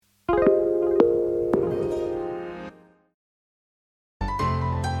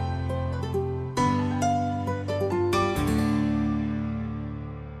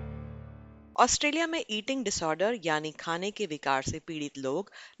Australia में eating disorder यानी खाने के विकार से पीड़ित लोग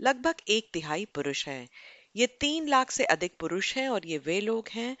लगभग 1/3 पुरुष हैं। ये 3 लाख से अधिक पुरुष हैं और ये वे लोग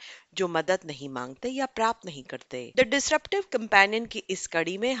हैं जो मदद नहीं मांगते या प्राप्त नहीं करते। द डिसरप्टिव कंपेनियन की इस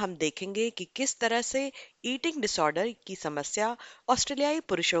कड़ी में हम देखेंगे कि किस तरह से ईटिंग डिसऑर्डर की समस्या ऑस्ट्रेलियाई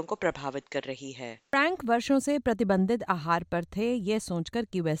पुरुषों को प्रभावित कर रही है। फ्रैंक वर्षों से प्रतिबंधित आहार पर थे, ये सोचकर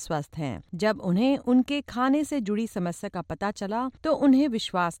कि वे स्वस्थ हैं। जब उन्हें उनके खाने से जुड़ी समस्या का पता चला तो उन्हें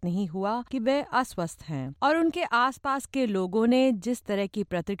विश्वास नहीं हुआ कि वे अस्वस्थ हैं और उनके आसपास के लोगों ने जिस तरह की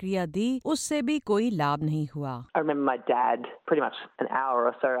प्रतिक्रिया दी उससे भी कोई लाभ नहीं हुआ। I remember my dad pretty much an hour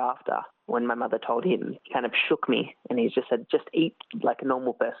or so after when my mother told him, kind of shook me and he just said, just eat like a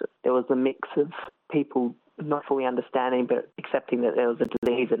normal person. There was a mix of people not fully understanding but accepting that there was a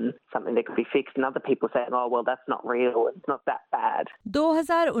disease and something that could be fixed, and other people saying, oh well, that's not real, it's not that bad.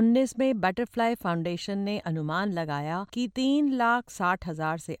 2019 में butterfly foundation ने अनुमान लगाया कि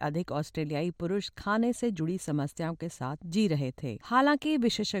 3,60,000 से अधिक ऑस्ट्रेलियाई पुरुष खाने से जुड़ी समस्याओं के साथ जी रहे थे। हालांकि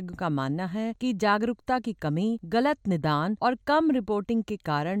विशेषज्ञों का मानना है कि जागरूकता की कमी, गलत निदान और कम रिपोर्टिंग के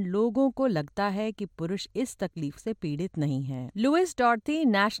कारण लोगों को लगता है कि पुरुष इस तकलीफ से पीड़ित नहीं हैं। Louis डॉर्थी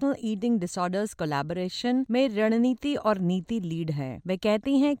national eating disorders collaboration में रणनीति और नीति लीड है। वे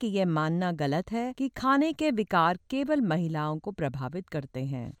कहती हैं कि यह मानना गलत है कि खाने के विकार केवल महिलाओं को प्रभावित करते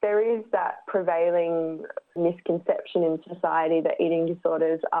हैं। There is that prevailing misconception in society that eating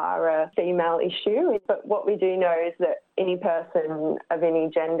disorders are a female issue, but what we do know is that any person of any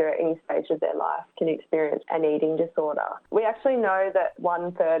gender at any stage of their life can experience an eating disorder. We actually know that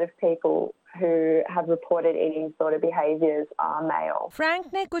 1/3 of people who have reported eating disorder behaviors are male. Frank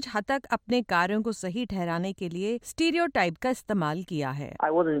ने कुछ हद तक अपने कार्यों को सही ठहराने के लिए स्टीरियोटाइप का इस्तेमाल किया है।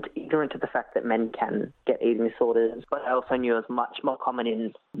 I wasn't ignorant to the fact that men can get eating disorders, but I also knew it was much more common in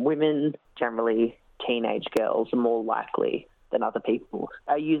women, generally teenage girls are more likely than other people.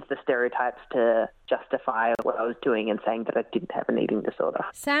 I used the stereotypes to justify what I was doing and saying that I didn't have an eating disorder.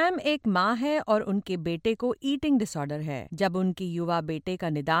 Sam एक माँ है और उनके बेटे को eating disorder है। जब उनकी युवा बेटे का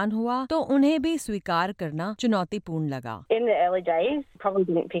निदान हुआ तो उन्हें भी स्वीकार करना चुनौतीपूर्ण लगा। In the early days, probably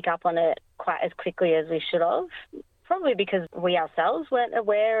didn't pick up on it quite as quickly as we should have. Probably because we ourselves weren't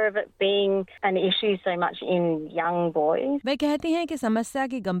aware of it being an issue so much in young boys. वे कहती हैं कि समस्या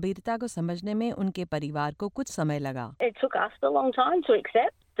की गंभीरता को समझने में उनके परिवार को कुछ समय लगा। It took us a long time to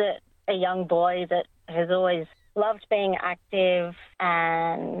accept that a young boy that has always loved being active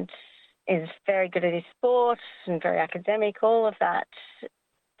and is very good at his sport and very academic, all of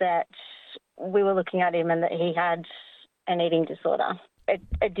that we were looking at him and that he had an eating disorder.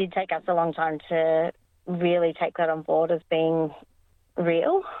 It did take us a long time to really take that on board as being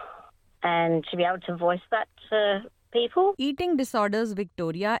real and to be able to voice that to people. Eating disorders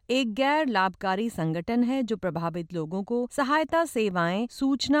Victoria एक गैर लाभकारी संगठन है जो प्रभावित लोगों को सहायता सेवाएं,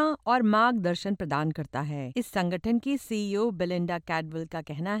 सूचना और मार्गदर्शन प्रदान करता है। इस संगठन की सीईओ बेलिंडा कैडवेल का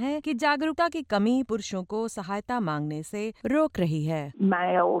कहना है कि जागरूकता की कमी पुरुषों को सहायता मांगने से रोक रही है।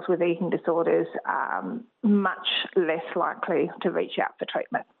 Males with eating disorders are much less likely to reach out for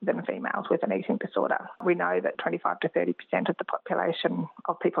treatment than females with an eating disorder. We know that 25 to 30% of the population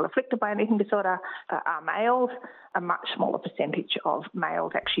of people afflicted by an eating disorder are males. A much smaller percentage of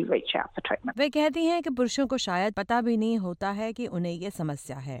males actually reach out for treatment. वे कहती हैं कि पुरुषों को शायद पता भी नहीं होता है कि उन्हें ये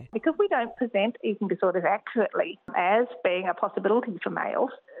समस्या है। Because we don't present eating disorders accurately as being a possibility for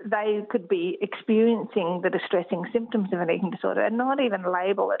males, they could be experiencing the distressing symptoms of an eating disorder and not even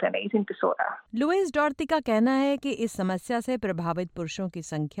label it an eating disorder. Louis डॉर्थी का कहना है कि इस समस्या से प्रभावित पुरुषों की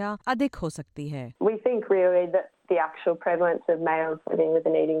संख्या अधिक हो सकती है। We think really that the actual prevalence of males living with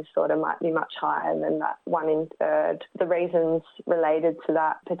an eating disorder might be much higher than that 1 in 3. The reasons related to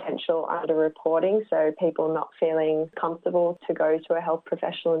that potential underreporting, so people not feeling comfortable to go to a health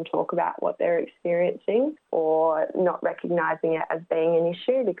professional and talk about what they're experiencing, or not recognising it as being an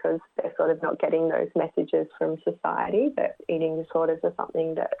issue because they're sort of not getting those messages from society that eating disorders are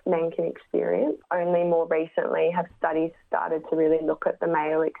something that men can experience. Only more recently have studies started to really look at the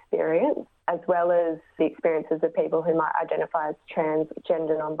male experience, as well as the experiences of people who might identify as trans,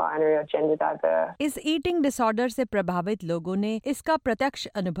 gender non-binary or gender diverse. इस eating disorder से प्रभावित लोगों ने इसका प्रत्यक्ष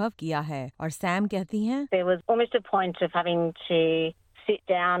अनुभव किया है और सैम कहती हैं, There was almost a point of having to sit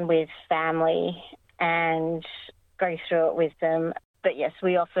down with family and go through it with them. But yes,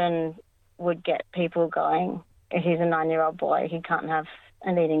 we often would get people going, he's a 9-year-old boy, he can't have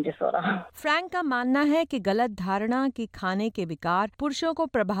an eating disorder. Frank का मानना है कि गलत धारणा कि खाने के विकार पुरुषों को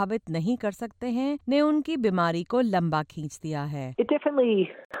प्रभावित नहीं कर सकते हैं ने उनकी बीमारी को लंबा खींच दिया है। It definitely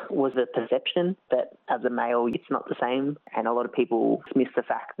was a perception that as a male it's not the same, and a lot of people miss the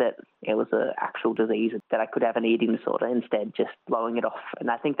fact that it was an actual disease, that I could have an eating disorder, instead just blowing it off.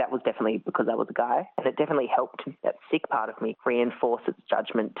 And I think that was definitely because I was a guy, and it definitely helped that sick part of me reinforce its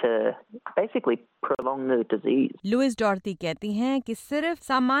judgment to basically prolong the disease. Louise Dorothy कहती हैं कि सिर्फ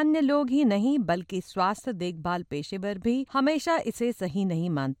सामान्य लोग ही नहीं बल्कि स्वास्थ्य देखभाल पेशेवर भी हमेशा इसे सही नहीं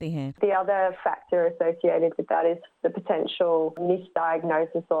मानते हैं। The other factor associated with that is the potential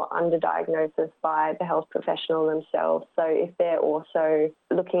misdiagnosis or underdiagnosis by the health professional themselves. So if they're also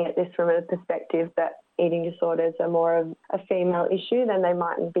looking at this from a perspective that eating disorders are more of a female issue, then they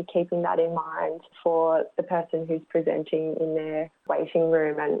mightn't be keeping that in mind for the person who's presenting in their waiting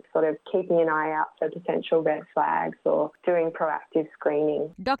room and sort of keeping an eye out for potential red flags or doing proactive screening.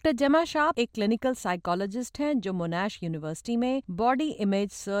 Doctor Gemma Sharp एक clinical psychologist हैं जो Monash university में body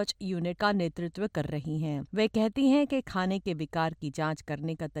image search unit का नेतृत्व कर रही हैं। वे कहती हैं कि खाने के विकार की जांच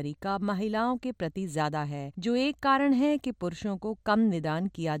करने का तरीका महिलाओं के प्रति ज्यादा है, जो एक कारण है कि पुरुषों को कम निदान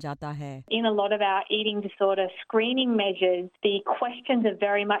किया जाता है। In a lot of our eating disorder screening measures, the questions are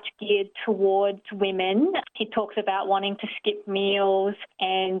very much geared towards women. He talks about wanting to skip meals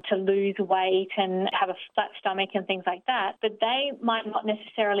and to lose weight and have a flat stomach and things like that. But they might not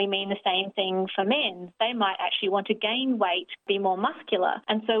necessarily mean the same thing for men. They might actually want to gain weight, be more muscular.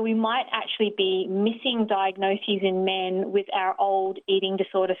 And so we might actually be missing diagnoses in men with our old eating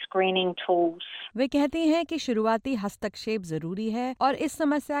disorder screening tools. वे कहती हैं कि शुरुआती हस्तक्षेप जरूरी है और इस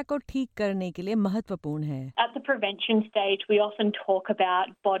समस्या को ठीक करने के लिए महत्वपूर्ण है। At the prevention stage, we often talk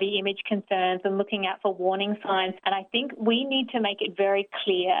about body image concerns and looking out for warning signs. And I think we need to make it very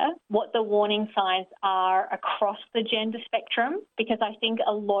clear what the warning signs are across the gender spectrum, because I think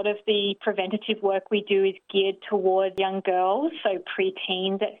a lot of the preventative work we do is geared towards young girls, so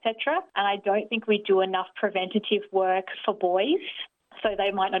pre-teens, etc. And I don't think we do enough preventative work for boys. So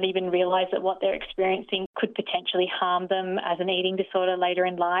they might not even realise that what they're experiencing could potentially harm them as an eating disorder later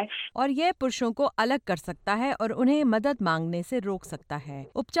in life. और यह पुरुषों को अलग कर सकता है और उन्हें मदद मांगने से रोक सकता है।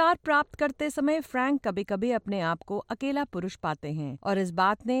 उपचार प्राप्त करते समय फ्रैंक कभी-कभी अपने आप को अकेला पुरुष पाते हैं और इस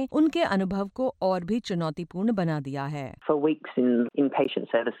बात ने उनके अनुभव को और भी चुनौतीपूर्ण बना दिया है। For weeks in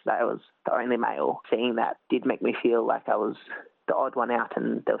inpatient services, I was the only male. Seeing that did make me feel like I was the odd one out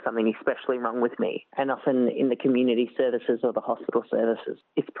and there was something especially wrong with me. And often in the community services or the hospital services,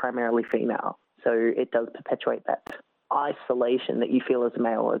 it's primarily female. So it does perpetuate that isolation that you feel as a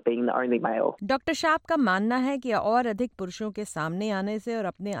male, as being the only male. Doctor sharp का मानना है कि और अधिक पुरुषों के सामने आने से और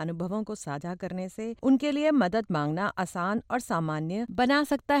अपने अनुभवों को साझा करने से उनके लिए मदद मांगना आसान और सामान्य बना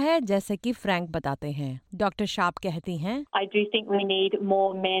सकता है, जैसे कि फ्रैंक बताते हैं। डॉक्टर शार्प कहती हैं, I do think we need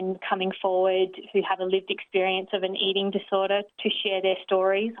more men coming forward who have a lived experience of an eating disorder to share their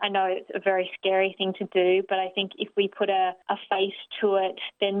stories. I know it's a very scary thing to do, but I think if we put a face to it,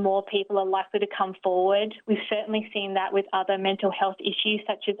 then more people are likely to come forward. We've certainly seen that with other mental health issues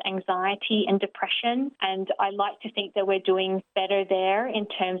such as anxiety and depression, and I like to think that we're doing better there in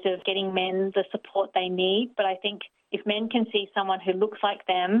terms of getting men the support they need. But I think if men can see someone who looks like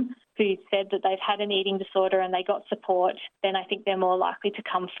them, who said that they've had an eating disorder and they got support, then I think they're more likely to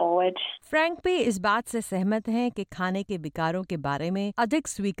come forward. Frank भी इस बात से सहमत हैं कि खाने के विकारों के बारे में अधिक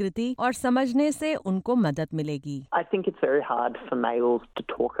स्वीकृति और समझने से उनको मदद मिलेगी। I think it's very hard for males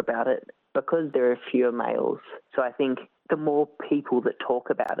to talk about it because there are fewer males. So I think the more people that talk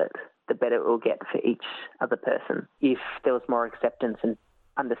about it, the better it will get for each other person. If there was more acceptance and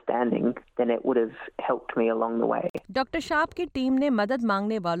understanding, then it would have helped me along the way. Doctor sharp की team ने मदद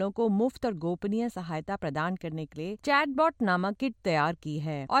मांगने वालों को मुफ्त और गोपनीय सहायता प्रदान करने के लिए चैटबॉट नामक किट तैयार की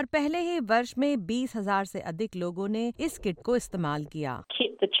है और पहले ही वर्ष में 20,000 से अधिक लोगों ने इस किट को इस्तेमाल किया।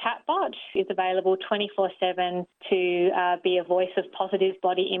 Kit, the chatbot, is available 24/7 to be a voice of positive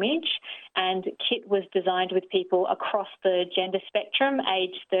body image, and Kit was designed with people across the gender spectrum,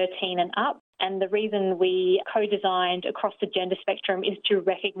 aged 13 and up. And the reason we co-designed across the gender spectrum is to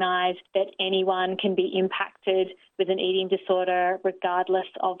recognise that anyone can be impacted with an eating disorder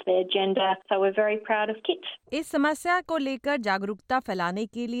regardless of their gender. So we're very proud of Kit. इस समस्या को लेकर जागरूकता फैलाने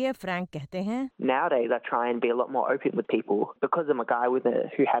के लिए Frank कहते हैं, Nowadays, I try and be a lot more open with people. Because I'm a guy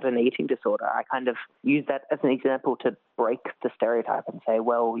who had an eating disorder, I kind of use that as an example to break the stereotype and say,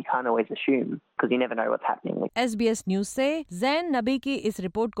 well, you can't always assume because you never know what's happening. SBS news से जैन नबी की इस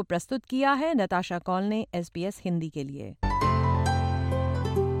report को प्रस्तुत किया है नताशा कौल ने SBS Hindi के लिए।